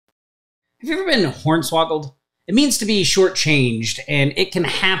Have you ever been hornswoggled? It means to be shortchanged, and it can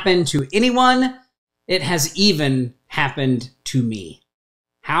happen to anyone. It has even happened to me.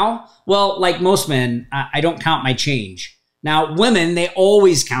 How? Well, like most men, I don't count my change. Now, women, they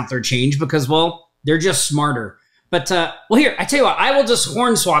always count their change because, well, they're just smarter. But, well, here, I tell you what, I will just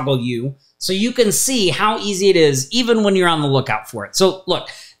hornswoggle you so you can see how easy it is, even when you're on the lookout for it. So, look,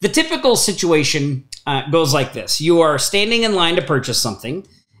 the typical situation goes like this. You are standing in line to purchase something,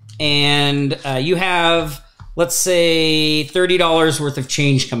 and you have, let's say, $30 worth of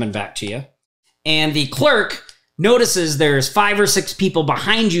change coming back to you. And the clerk notices there's 5 or 6 people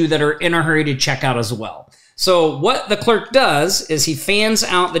behind you that are in a hurry to check out as well. So what the clerk does is he fans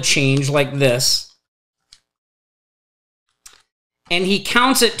out the change like this, and he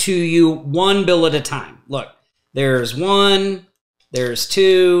counts it to you 1 bill at a time. Look, there's 1, there's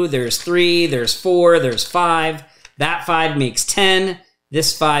 2, there's 3, there's 4, there's 5. That 5 makes 10.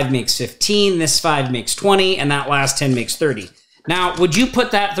 This 5 makes 15. This 5 makes 20. And that last 10 makes 30. Now, would you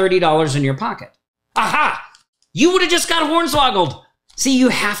put that $30 in your pocket? Aha! You would have just got hornswoggled. See, you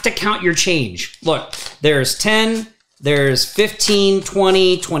have to count your change. Look, there's 10, there's 15,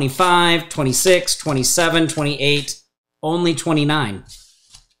 20, 25, 26, 27, 28, only 29.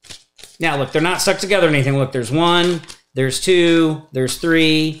 Now, look, they're not stuck together or anything. Look, there's 1, there's 2, there's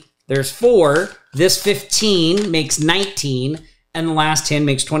 3, there's 4. This 15 makes 19, and the last 10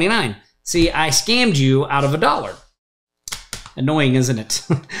 makes 29. See, I scammed you out of $1. Annoying, isn't it?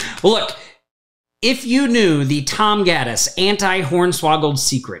 Well, look, if you knew the Tom Gaddis anti-hornswoggled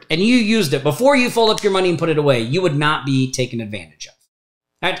secret, and you used it before you fold up your money and put it away, you would not be taken advantage of.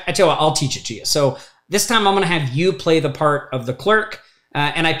 I tell you what, I'll teach it to you. So this time I'm going to have you play the part of the clerk.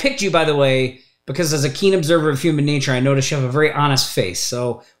 And I picked you, by the way, because as a keen observer of human nature, I notice you have a very honest face.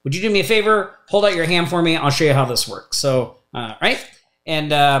 So would you do me a favor? Hold out your hand for me. I'll show you how this works. So, right?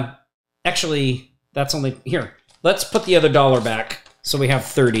 And actually, that's only... Here, let's put the other $1 back so we have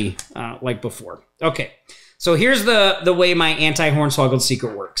 30 like before. Okay, so here's the way my anti-hornswoggled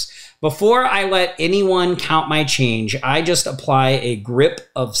secret works. Before I let anyone count my change, I just apply a grip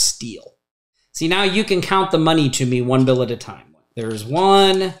of steel. See, now you can count the money to me 1 bill at a time. There's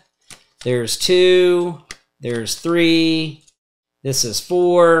 1, there's 2, there's 3, this is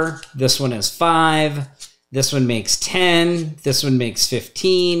 4, this one is 5, this one makes 10, this one makes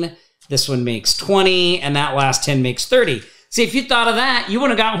 15, this one makes 20, and that last 10 makes 30. See, if you thought of that, you would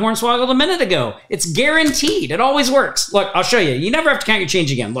have got hornswoggled a minute ago. It's guaranteed. It always works. Look, I'll show you. You never have to count your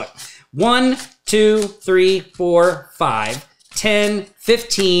change again. Look, 1, 2, 3, 4, 5, 10,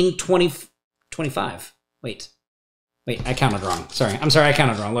 15, 20, 25. Wait, I counted wrong. I'm sorry, I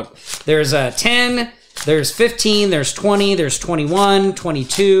counted wrong. Look, there's 10, there's 15, there's 20, there's 21,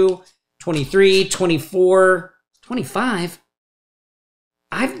 22, 23, 24, 25.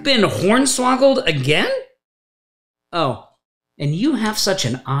 I've been hornswoggled again? Oh. And you have such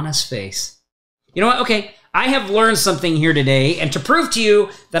an honest face. You know what? Okay, I have learned something here today, and to prove to you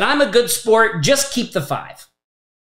that I'm a good sport, just keep the 5.